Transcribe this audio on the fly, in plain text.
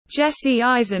Jesse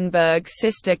Eisenberg's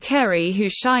sister Kerri, who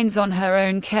shines on her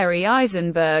own. Kerri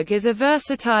Eisenberg is a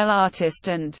versatile artist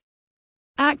and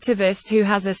activist who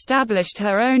has established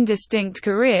her own distinct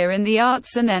career in the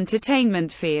arts and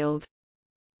entertainment field.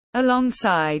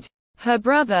 Alongside her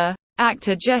brother,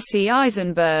 actor Jesse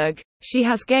Eisenberg, she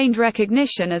has gained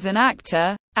recognition as an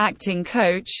actor, acting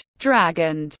coach, drag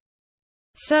and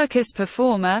circus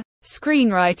performer,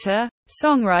 screenwriter,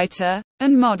 songwriter,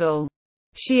 and model.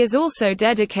 She is also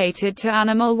dedicated to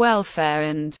animal welfare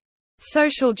and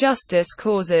social justice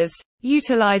causes,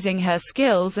 utilizing her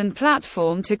skills and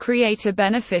platform to create a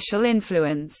beneficial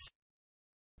influence.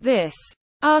 This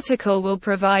article will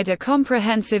provide a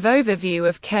comprehensive overview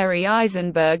of Kerri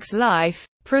Eisenberg's life,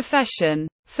 profession,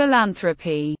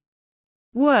 philanthropy,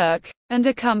 work, and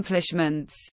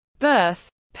accomplishments. Birth,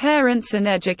 parents and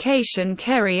education.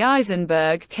 Kerri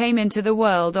Eisenberg came into the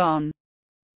world on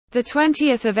the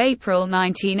 20th of April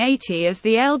 1980 as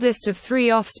the eldest of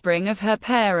three offspring of her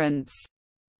parents.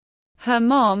 Her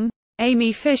mom,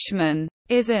 Amy Fishman,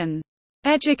 is an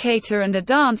educator and a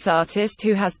dance artist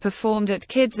who has performed at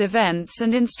kids' events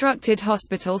and instructed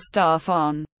hospital staff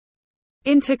on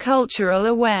intercultural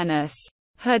awareness.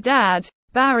 Her dad,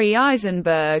 Barry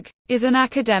Eisenberg, is an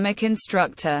academic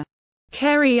instructor.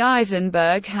 Kerri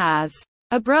Eisenberg has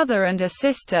a brother and a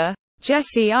sister,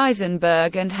 Jesse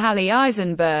Eisenberg and Hallie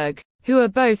Eisenberg, who are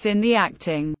both in the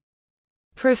acting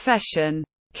profession.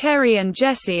 Kerri and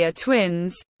Jesse are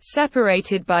twins,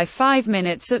 separated by 5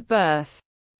 minutes at birth.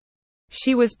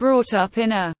 She was brought up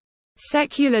in a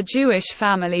secular Jewish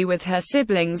family with her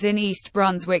siblings in East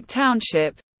Brunswick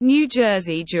Township, New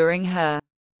Jersey during her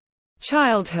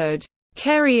childhood.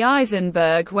 Kerri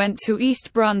Eisenberg went to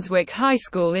East Brunswick High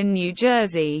School in New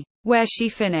Jersey, where she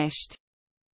finished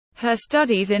her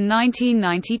studies in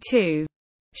 1992.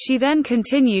 She then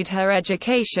continued her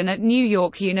education at New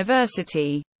York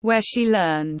University, where she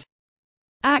learned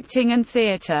acting and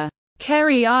theater.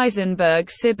 Kerri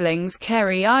Eisenberg's siblings.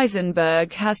 Kerri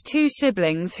Eisenberg has two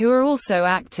siblings who are also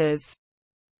actors.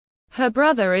 Her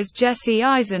brother is Jesse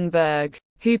Eisenberg,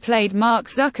 who played Mark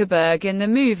Zuckerberg in the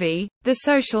movie The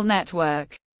Social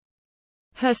Network.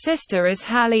 Her sister is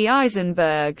Hallie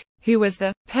Eisenberg, who was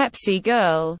the Pepsi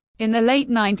Girl in the late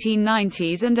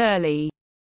 1990s and early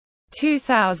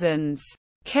 2000s.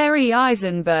 Kerri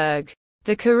Eisenberg.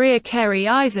 The career. Kerri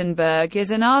Eisenberg is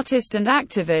an artist and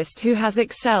activist who has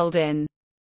excelled in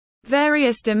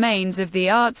various domains of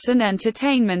the arts and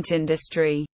entertainment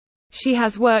industry. She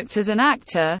has worked as an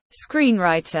actor,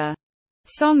 screenwriter,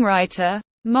 songwriter,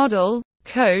 model,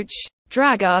 coach,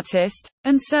 drag artist,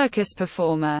 and circus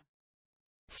performer.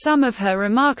 Some of her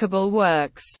remarkable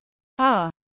works are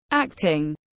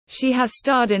acting. She has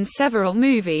starred in several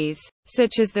movies,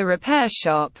 such as The Repair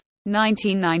Shop,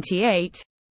 1998,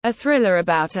 a thriller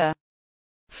about a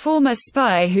former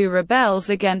spy who rebels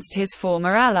against his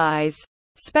former allies,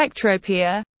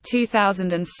 Spectropia,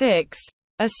 2006,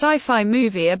 a sci-fi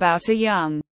movie about a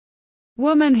young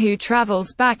woman who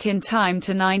travels back in time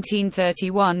to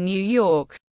 1931 New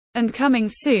York, and Coming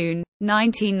Soon,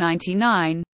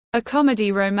 1999, a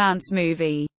comedy romance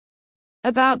movie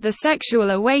about the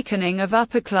sexual awakening of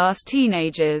upper-class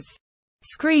teenagers.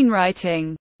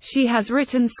 Screenwriting. She has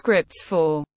written scripts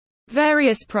for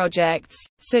various projects,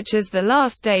 such as The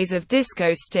Last Days of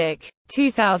Disco Stick,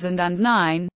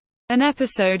 2009, an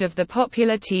episode of the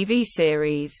popular TV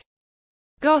series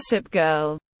Gossip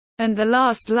Girl, and The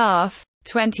Last Laugh,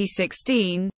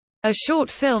 2016, a short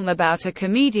film about a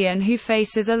comedian who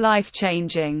faces a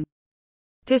life-changing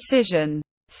decision.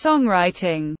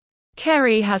 Songwriting.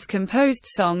 Kerri has composed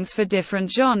songs for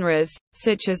different genres,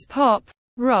 such as pop,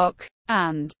 rock,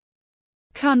 and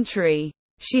country.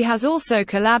 She has also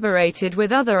collaborated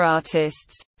with other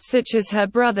artists, such as her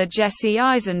brother Jesse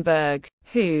Eisenberg,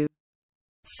 who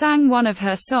sang one of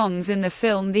her songs in the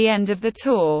film The End of the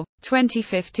Tour,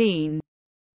 2015.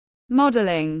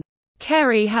 Modeling.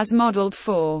 Kerri has modeled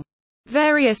for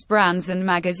various brands and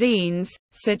magazines,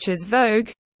 such as Vogue,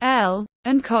 Elle,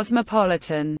 and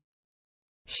Cosmopolitan.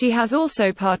 She has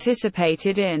also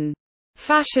participated in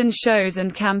fashion shows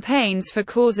and campaigns for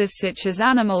causes such as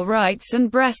animal rights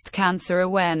and breast cancer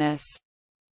awareness.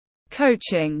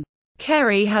 Coaching.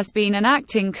 Kerri has been an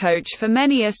acting coach for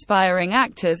many aspiring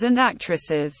actors and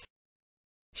actresses.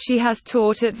 She has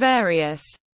taught at various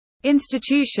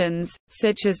institutions,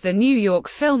 such as the New York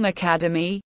Film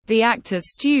Academy, the Actors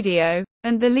Studio,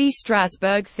 and the Lee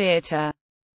Strasberg Theatre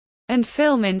and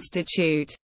Film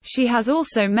Institute. She has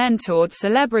also mentored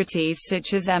celebrities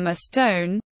such as Emma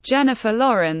Stone, Jennifer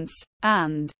Lawrence,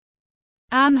 and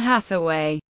Anne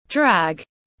Hathaway. Drag.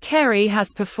 Kerri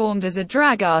has performed as a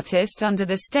drag artist under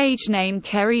the stage name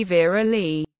Kerri Vera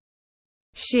Lee.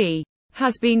 She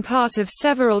has been part of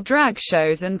several drag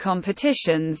shows and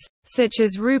competitions, such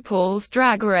as RuPaul's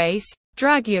Drag Race,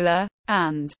 Dragula,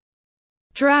 and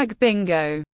Drag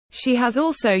Bingo. She has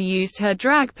also used her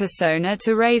drag persona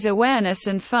to raise awareness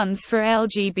and funds for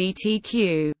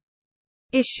LGBTQ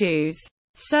issues.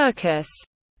 Circus.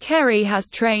 Kerri has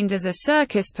trained as a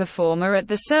circus performer at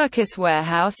the Circus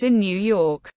Warehouse in New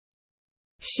York.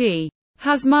 She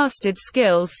has mastered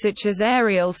skills such as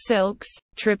aerial silks,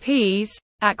 trapeze,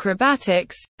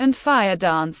 acrobatics, and fire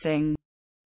dancing.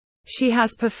 She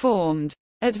has performed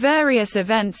at various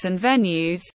events and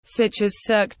venues, such as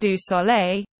Cirque du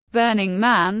Soleil, Burning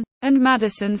Man, and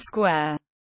Madison Square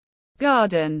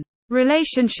Garden.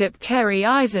 Relationship. Kerri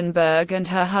Eisenberg and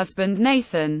her husband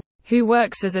Nathan, who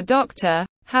works as a doctor,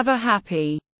 have a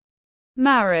happy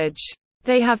marriage.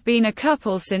 They have been a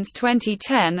couple since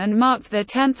 2010 and marked their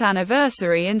 10th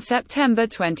anniversary in September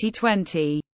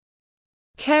 2020.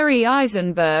 Kerri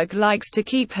Eisenberg likes to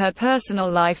keep her personal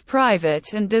life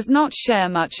private and does not share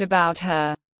much about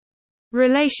her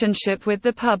relationship with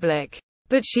the public.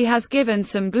 But she has given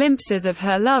some glimpses of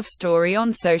her love story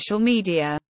on social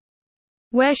media,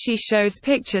 where she shows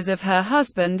pictures of her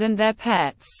husband and their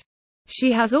pets.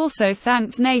 She has also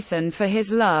thanked Nathan for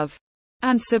his love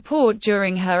and support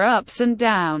during her ups and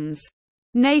downs.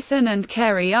 Nathan and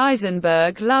Kerri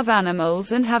Eisenberg love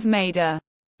animals and have made a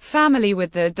family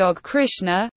with their dog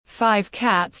Krishna, 5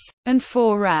 cats, and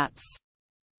 4 rats.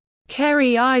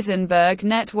 Kerri Eisenberg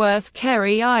net worth.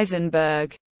 Kerri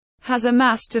Eisenberg has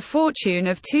amassed a fortune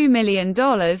of $2 million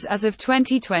as of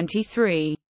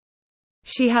 2023.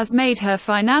 She has made her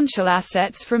financial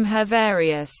assets from her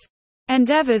various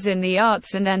endeavors in the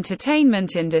arts and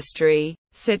entertainment industry,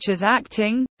 such as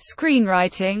acting,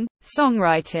 screenwriting,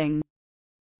 songwriting,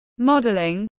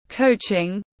 modeling,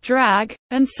 coaching, drag,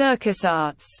 and circus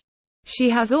arts. She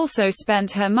has also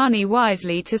spent her money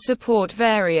wisely to support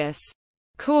various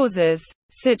causes,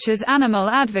 such as animal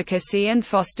advocacy and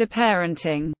foster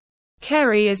parenting.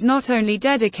 Kerri is not only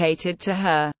dedicated to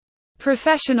her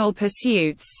professional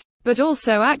pursuits, but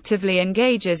also actively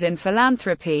engages in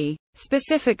philanthropy,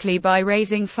 specifically by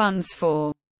raising funds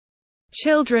for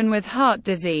children with heart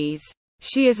disease.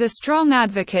 She is a strong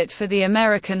advocate for the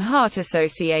American Heart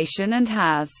Association and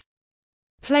has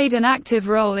played an active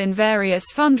role in various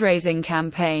fundraising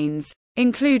campaigns,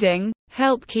 including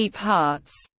Help Keep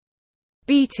Hearts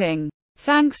Beating.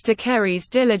 Thanks to Kerri's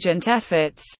diligent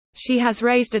efforts, she has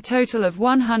raised a total of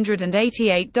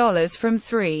 $188 from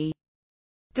 3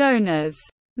 donors,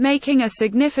 making a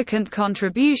significant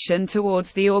contribution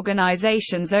towards the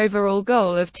organization's overall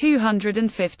goal of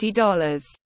 $250.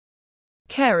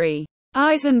 Kerri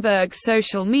Eisenberg's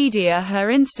social media. Her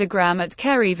Instagram at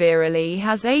KerriVirally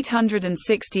has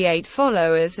 868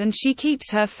 followers, and she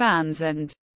keeps her fans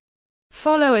and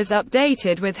followers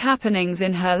updated with happenings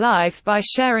in her life by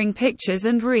sharing pictures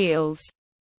and reels.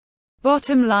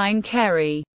 Bottom line.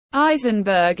 Kerri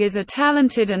Eisenberg is a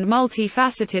talented and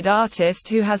multifaceted artist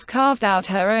who has carved out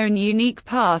her own unique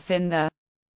path in the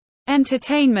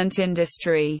entertainment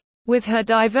industry. With her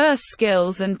diverse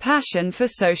skills and passion for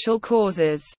social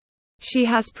causes, she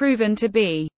has proven to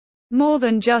be more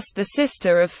than just the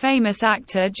sister of famous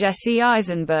actor Jesse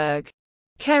Eisenberg.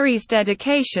 Kerri's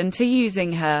dedication to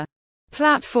using her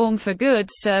platform for good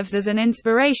serves as an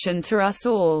inspiration to us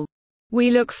all. We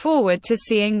look forward to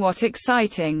seeing what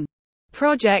exciting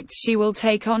projects she will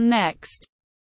take on next.